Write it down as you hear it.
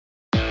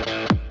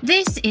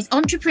This is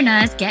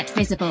Entrepreneurs Get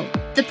Visible,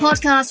 the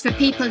podcast for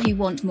people who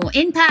want more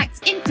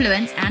impact,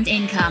 influence, and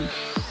income.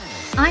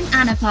 I'm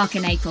Anna Parker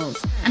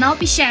Naples, and I'll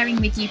be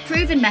sharing with you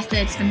proven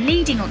methods from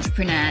leading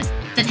entrepreneurs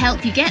that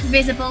help you get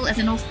visible as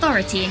an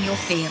authority in your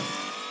field.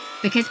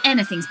 Because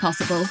anything's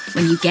possible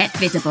when you get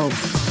visible.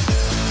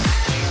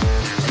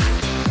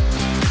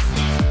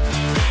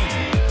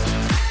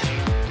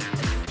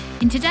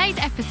 In today's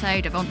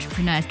episode of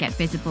Entrepreneurs Get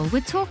Visible, we're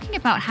talking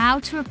about how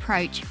to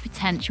approach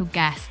potential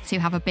guests who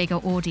have a bigger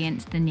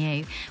audience than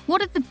you.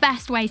 What are the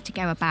best ways to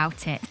go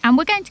about it? And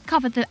we're going to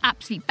cover the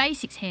absolute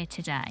basics here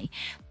today.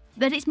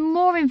 But it's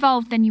more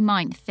involved than you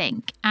might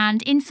think.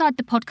 And inside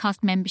the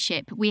podcast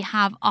membership, we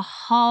have a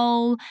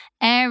whole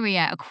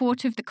area, a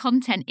quarter of the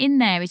content in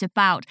there is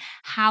about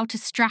how to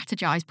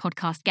strategize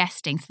podcast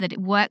guesting so that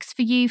it works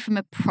for you from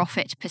a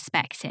profit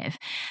perspective,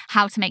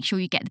 how to make sure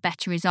you get the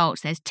better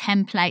results. There's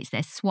templates,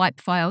 there's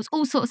swipe files,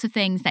 all sorts of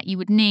things that you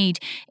would need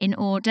in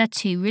order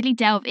to really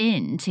delve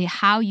into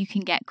how you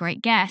can get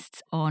great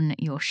guests on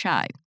your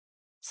show.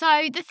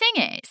 So the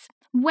thing is,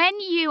 when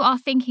you are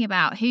thinking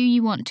about who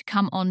you want to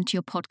come onto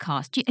your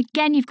podcast,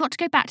 you've got to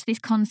go back to this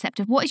concept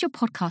of what is your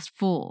podcast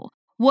for?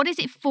 What is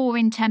it for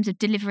in terms of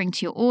delivering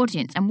to your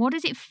audience? And what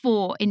is it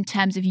for in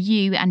terms of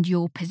you and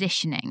your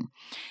positioning?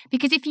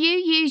 Because if you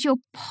use your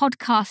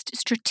podcast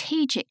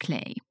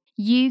strategically,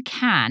 you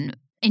can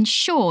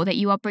ensure that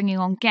you are bringing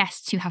on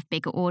guests who have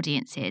bigger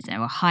audiences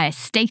or a higher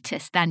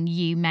status than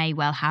you may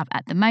well have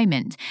at the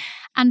moment.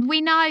 And we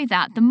know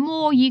that the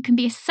more you can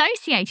be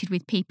associated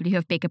with people who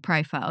have bigger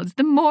profiles,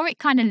 the more it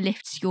kind of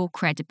lifts your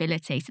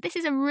credibility. So this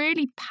is a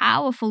really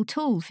powerful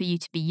tool for you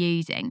to be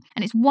using.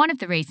 And it's one of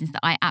the reasons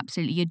that I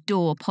absolutely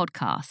adore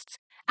podcasts.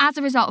 As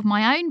a result of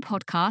my own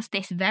podcast,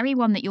 this very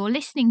one that you're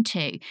listening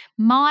to,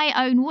 my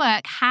own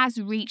work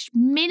has reached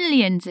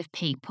millions of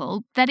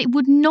people that it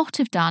would not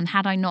have done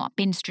had I not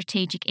been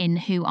strategic in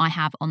who I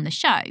have on the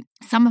show.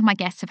 Some of my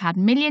guests have had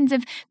millions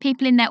of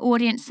people in their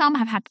audience, some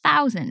have had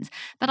thousands,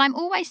 but I'm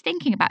always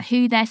thinking about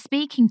who they're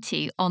speaking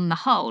to on the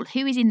whole,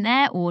 who is in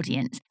their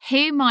audience,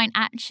 who might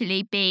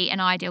actually be an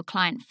ideal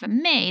client for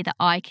me that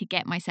I could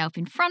get myself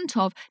in front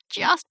of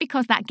just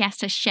because that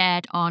guest has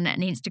shared on an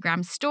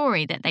Instagram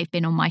story that they've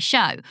been on my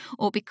show,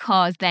 or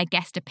because their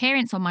guest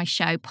appearance on my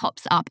show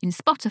pops up in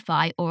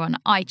Spotify or on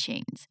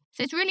iTunes.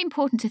 So it's really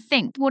important to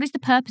think, what is the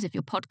purpose of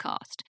your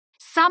podcast?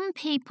 Some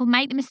people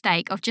make the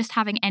mistake of just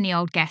having any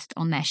old guest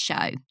on their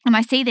show. And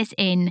I see this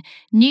in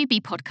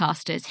newbie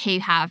podcasters who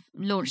have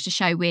launched a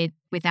show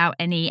without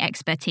any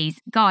expertise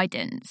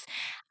guidance.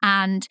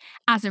 And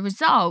as a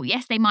result,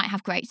 yes, they might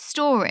have great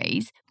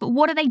stories, but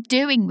what are they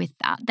doing with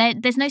that?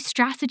 There's no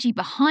strategy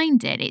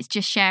behind it. It's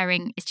just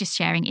sharing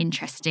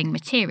interesting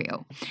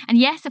material. And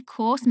yes, of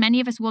course,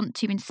 many of us want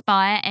to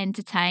inspire,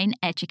 entertain,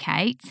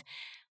 educate.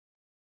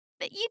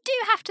 But you do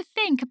have to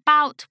think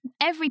about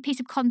every piece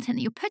of content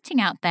that you're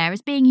putting out there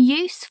as being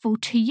useful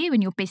to you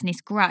and your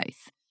business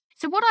growth.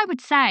 So what I would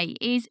say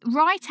is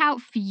write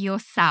out for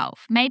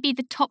yourself maybe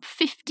the top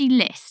 50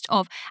 list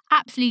of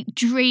absolute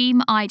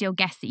dream ideal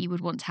guests that you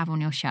would want to have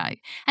on your show.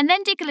 And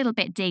then dig a little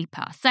bit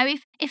deeper. So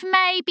if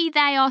maybe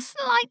they are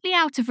slightly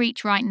out of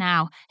reach right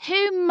now,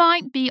 who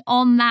might be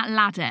on that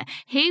ladder?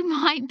 Who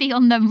might be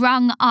on the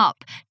rung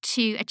up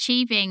to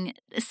achieving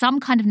some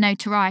kind of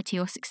notoriety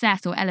or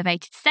success or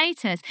elevated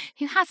status,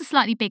 who has a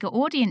slightly bigger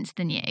audience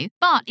than you,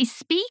 but is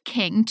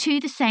speaking to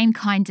the same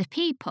kinds of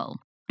people?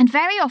 And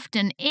very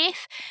often,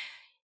 if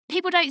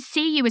people don't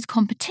see you as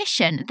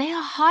competition, they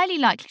are highly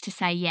likely to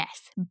say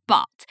yes.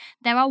 But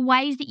there are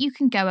ways that you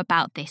can go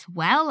about this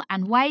well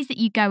and ways that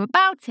you go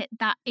about it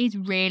that is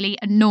really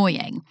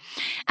annoying.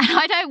 And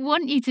I don't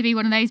want you to be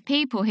one of those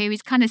people who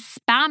is kind of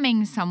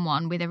spamming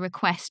someone with a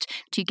request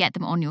to get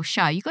them on your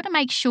show. You've got to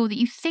make sure that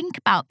you think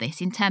about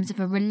this in terms of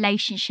a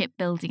relationship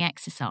building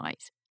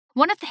exercise.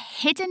 One of the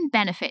hidden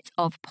benefits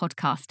of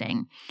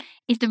podcasting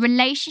is the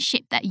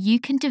relationship that you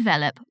can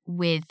develop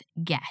with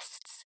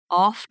guests.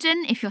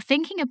 Often, if you're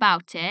thinking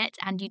about it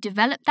and you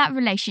develop that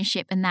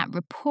relationship and that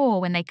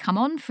rapport when they come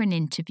on for an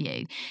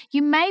interview,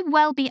 you may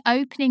well be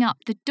opening up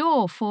the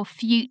door for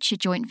future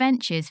joint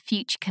ventures,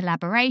 future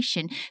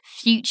collaboration,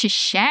 future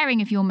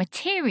sharing of your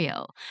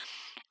material.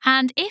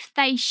 And if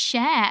they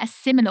share a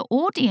similar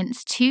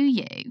audience to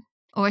you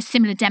or a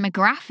similar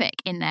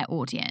demographic in their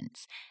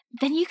audience,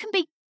 then you can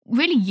be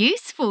really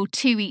useful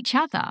to each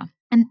other.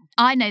 And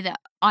I know that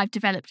I've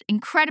developed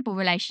incredible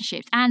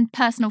relationships and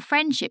personal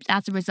friendships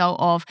as a result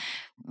of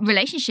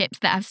relationships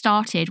that have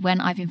started when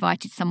I've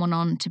invited someone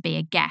on to be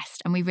a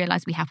guest, and we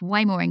realise we have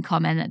way more in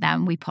common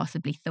than we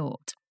possibly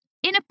thought.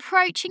 In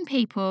approaching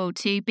people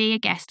to be a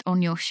guest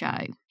on your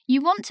show,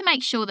 you want to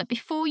make sure that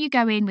before you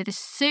go in with a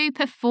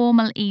super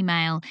formal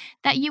email,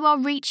 that you are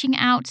reaching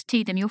out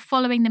to them, you're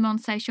following them on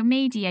social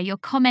media, you're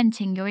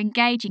commenting, you're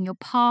engaging, you're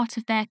part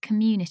of their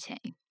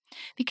community.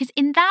 Because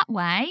in that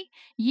way,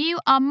 you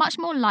are much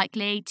more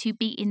likely to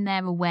be in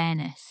their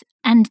awareness.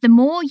 And the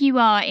more you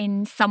are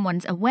in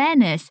someone's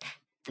awareness,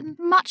 the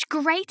much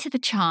greater the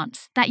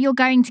chance that you're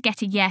going to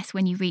get a yes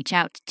when you reach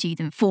out to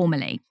them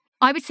formally.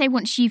 I would say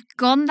once you've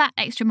gone that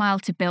extra mile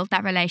to build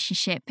that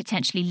relationship,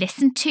 potentially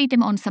listen to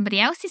them on somebody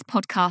else's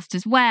podcast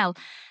as well,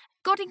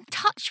 got in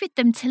touch with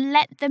them to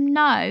let them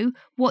know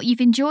what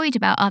you've enjoyed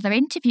about other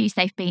interviews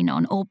they've been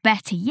on, or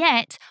better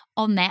yet,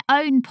 on their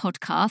own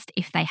podcast,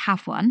 if they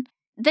have one,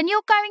 then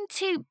you're going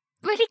to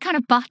really kind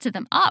of butter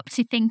them up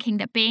to thinking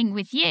that being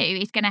with you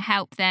is going to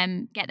help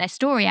them get their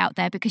story out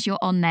there because you're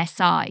on their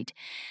side.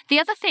 The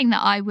other thing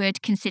that I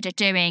would consider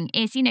doing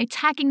is,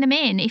 tagging them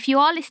in. If you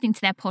are listening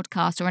to their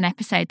podcast or an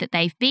episode that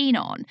they've been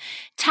on,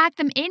 tag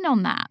them in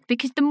on that,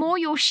 because the more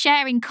you're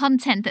sharing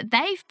content that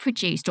they've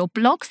produced or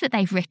blogs that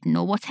they've written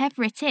or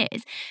whatever it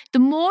is, the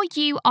more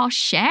you are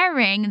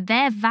sharing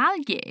their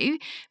value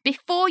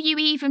before you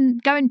even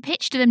go and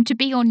pitch to them to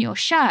be on your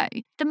show,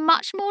 the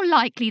much more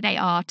likely they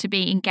are to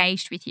be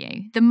engaged with you.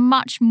 The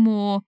much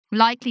more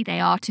likely they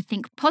are to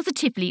think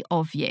positively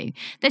of you.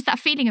 There's that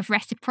feeling of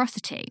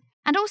reciprocity.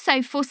 And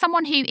also for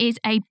someone who is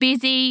a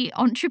busy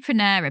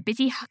entrepreneur, a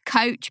busy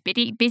coach,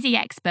 busy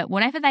expert,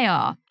 whatever they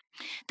are,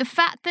 the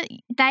fact that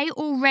they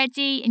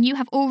already, and you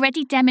have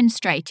already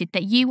demonstrated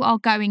that you are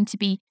going to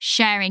be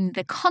sharing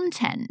the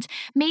content,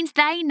 means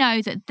they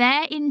know that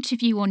their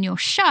interview on your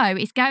show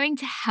is going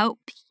to help.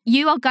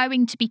 You are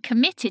going to be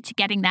committed to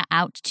getting that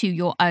out to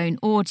your own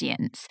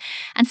audience.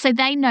 And so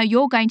they know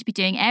you're going to be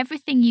doing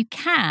everything you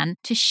can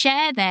to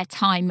share their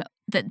time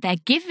that they're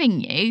giving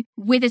you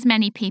with as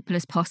many people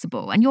as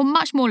possible. And you're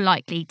much more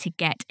likely to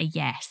get a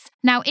yes.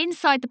 Now,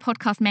 inside the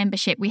podcast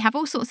membership, we have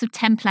all sorts of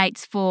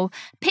templates for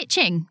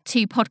pitching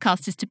to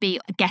podcasters to be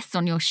guests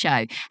on your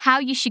show, how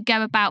you should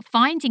go about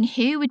finding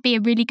who would be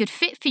a really good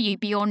fit for you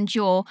beyond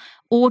your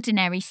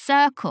ordinary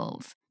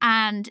circles.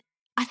 And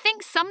I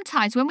think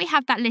sometimes when we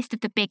have that list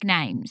of the big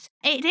names,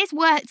 it is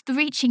worth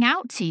reaching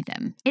out to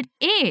them. It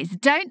is.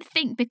 Don't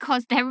think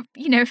because they're,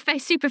 a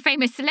super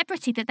famous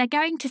celebrity that they're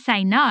going to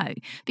say no.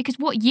 Because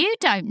what you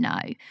don't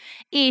know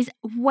is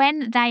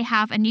when they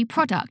have a new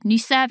product, new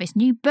service,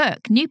 new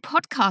book, new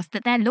podcast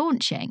that they're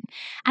launching.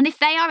 And if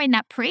they are in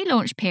that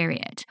pre-launch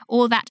period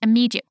or that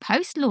immediate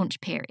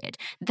post-launch period,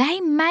 they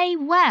may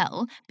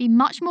well be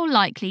much more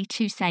likely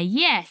to say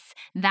yes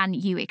than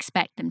you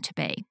expect them to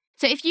be.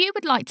 So if you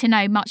would like to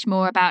know much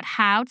more about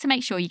how to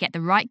make sure you get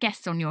the right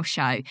guests on your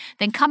show,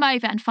 then come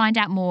over and find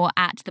out more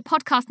at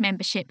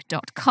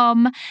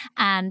thepodcastmembership.com,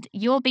 and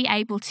you'll be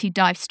able to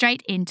dive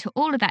straight into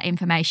all of that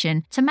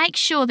information to make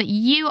sure that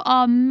you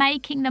are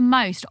making the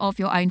most of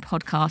your own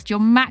podcast. You're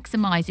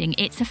maximising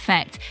its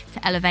effect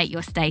to elevate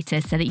your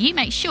status so that you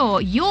make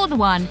sure you're the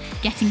one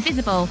getting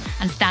visible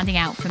and standing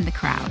out from the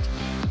crowd.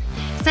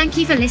 Thank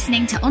you for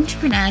listening to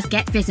Entrepreneurs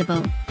Get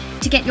Visible.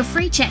 To get your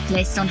free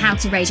checklist on how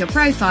to raise your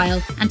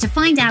profile and to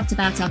find out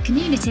about our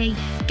community,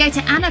 go to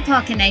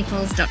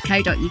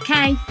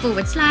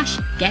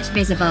annaparkernaples.co.uk/get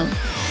visible.